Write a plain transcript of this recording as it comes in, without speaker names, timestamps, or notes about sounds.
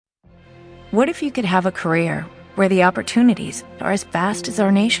What if you could have a career where the opportunities are as vast as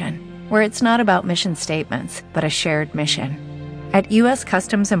our nation, where it's not about mission statements, but a shared mission? At U.S.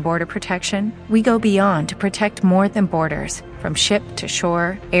 Customs and Border Protection, we go beyond to protect more than borders. From ship to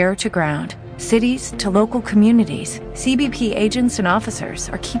shore, air to ground, cities to local communities, CBP agents and officers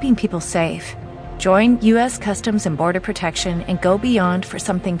are keeping people safe. Join U.S. Customs and Border Protection and go beyond for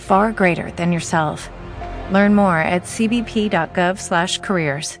something far greater than yourself. Learn more at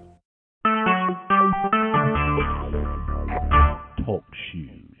cbp.gov/careers. Talk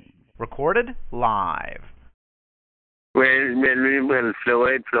shoes. Recorded live. Well,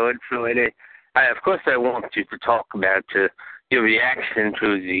 Floyd. Of course, I want you to talk about your reaction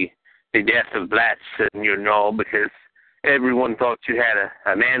to the death of Blatson, because everyone thought you had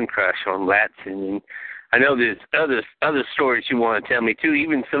a man crush on Blatson. And I know there's other stories you want to tell me, too,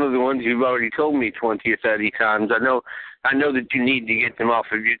 even some of the ones you've already told me 20 or 30 times. I know that you need to get them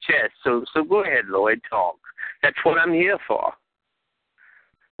off of your chest. So go ahead, Lloyd, talk. That's what I'm here for.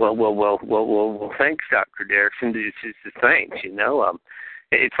 Well, thanks, Dr. Derrickson. It's thanks,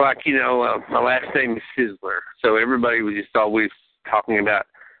 It's like, my last name is Sizzler, so everybody was just always talking about,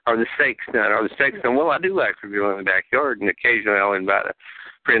 are the steaks done? Well, I do like to grill in the backyard, and occasionally I'll invite a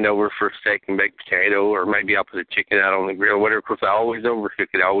friend over for a steak and baked potato, or maybe I'll put a chicken out on the grill, whatever. Of course, I always overcook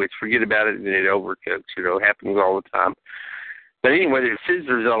it. I always forget about it, and it overcooks. It happens all the time. But anyway, there's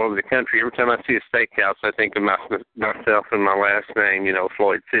Sizzlers all over the country. Every time I see a steakhouse, I think of myself and my last name,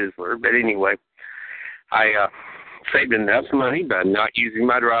 Floyd Sizzler. But anyway, I saved enough money by not using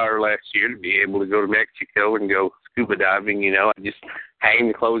my dryer last year to be able to go to Mexico and go scuba diving. I just hang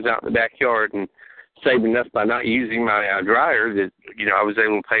the clothes out in the backyard, and saved enough by not using my dryer that, I was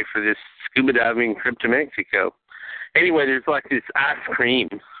able to pay for this scuba diving trip to Mexico. Anyway, there's like this ice cream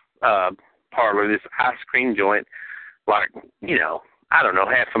parlor, this ice cream joint, like, I don't know,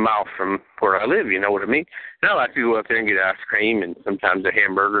 half a mile from where I live, you know what I mean? And I like to go up there and get ice cream and sometimes a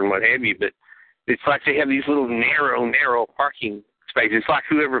hamburger and what have you, but it's like they have these little narrow parking spaces. It's like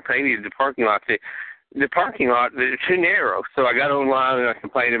whoever painted the parking lot, the parking lot, they're too narrow. So I got online and I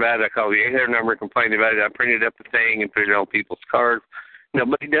complained about it. I called the 800 number and complained about it. I printed up the thing and put it on people's cars.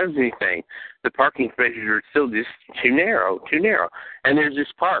 Nobody does anything. The parking spaces are still just too narrow. And there's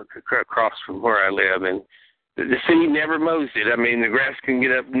this park across from where I live, and the city never mows it. I mean, the grass can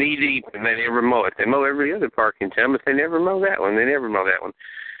get up knee-deep, and they never mow it. They mow every other park in town, but they never mow that one. Then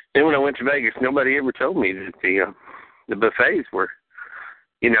when I went to Vegas, nobody ever told me that the buffets were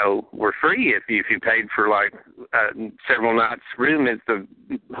free if you paid for, like, several nights' room at the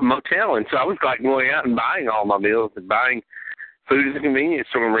motel. And so I was, like, going out and buying all my meals and buying food at the convenience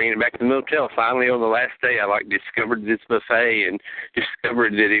store and bringing it back to the motel. Finally, on the last day, I discovered this buffet and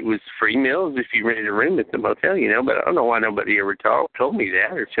discovered that it was free meals if you rented a room at the motel, But I don't know why nobody ever told me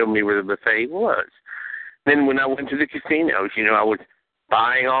that or told me where the buffet was. Then when I went to the casinos, I was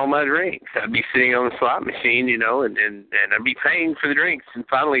buying all my drinks. I'd be sitting on the slot machine, and I'd be paying for the drinks. And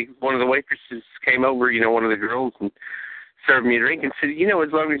finally, one of the waitresses came over, one of the girls, and served me a drink and said,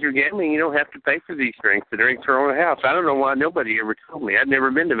 as long as you're gambling, you don't have to pay for these drinks. The drinks are on the house. I don't know why nobody ever told me. I'd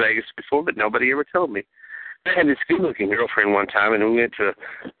never been to Vegas before, but nobody ever told me. I had this good-looking girlfriend one time, and we went to a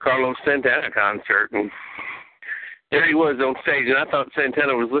Carlos Santana concert, and there he was on stage, and I thought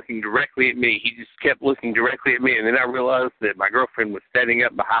Santana was looking directly at me. He just kept looking directly at me, and then I realized that my girlfriend was standing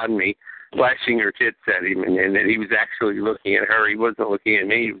up behind me, flashing her tits at him, and that he was actually looking at her. He wasn't looking at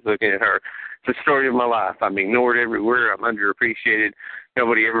me. He was looking at her. It's the story of my life. I'm ignored everywhere. I'm underappreciated.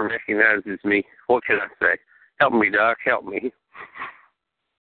 Nobody ever recognizes me. What can I say? Help me, Doc. Help me.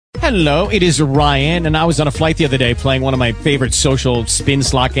 Hello, it is Ryan, and I was on a flight the other day playing one of my favorite social spin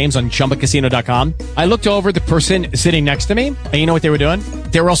slot games on ChumbaCasino.com. I looked over the person sitting next to me, and you know what they were doing?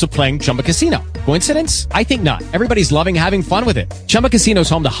 They were also playing Chumba Casino. Coincidence? I think not. Everybody's loving having fun with it. Chumba Casino is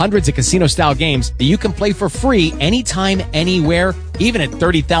home to hundreds of casino-style games that you can play for free anytime, anywhere, even at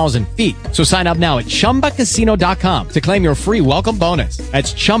 30,000 feet. So sign up now at ChumbaCasino.com to claim your free welcome bonus.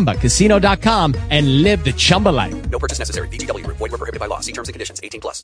 That's ChumbaCasino.com and live the Chumba life. No purchase necessary. VGW. Void where prohibited by law. See terms and conditions. 18+.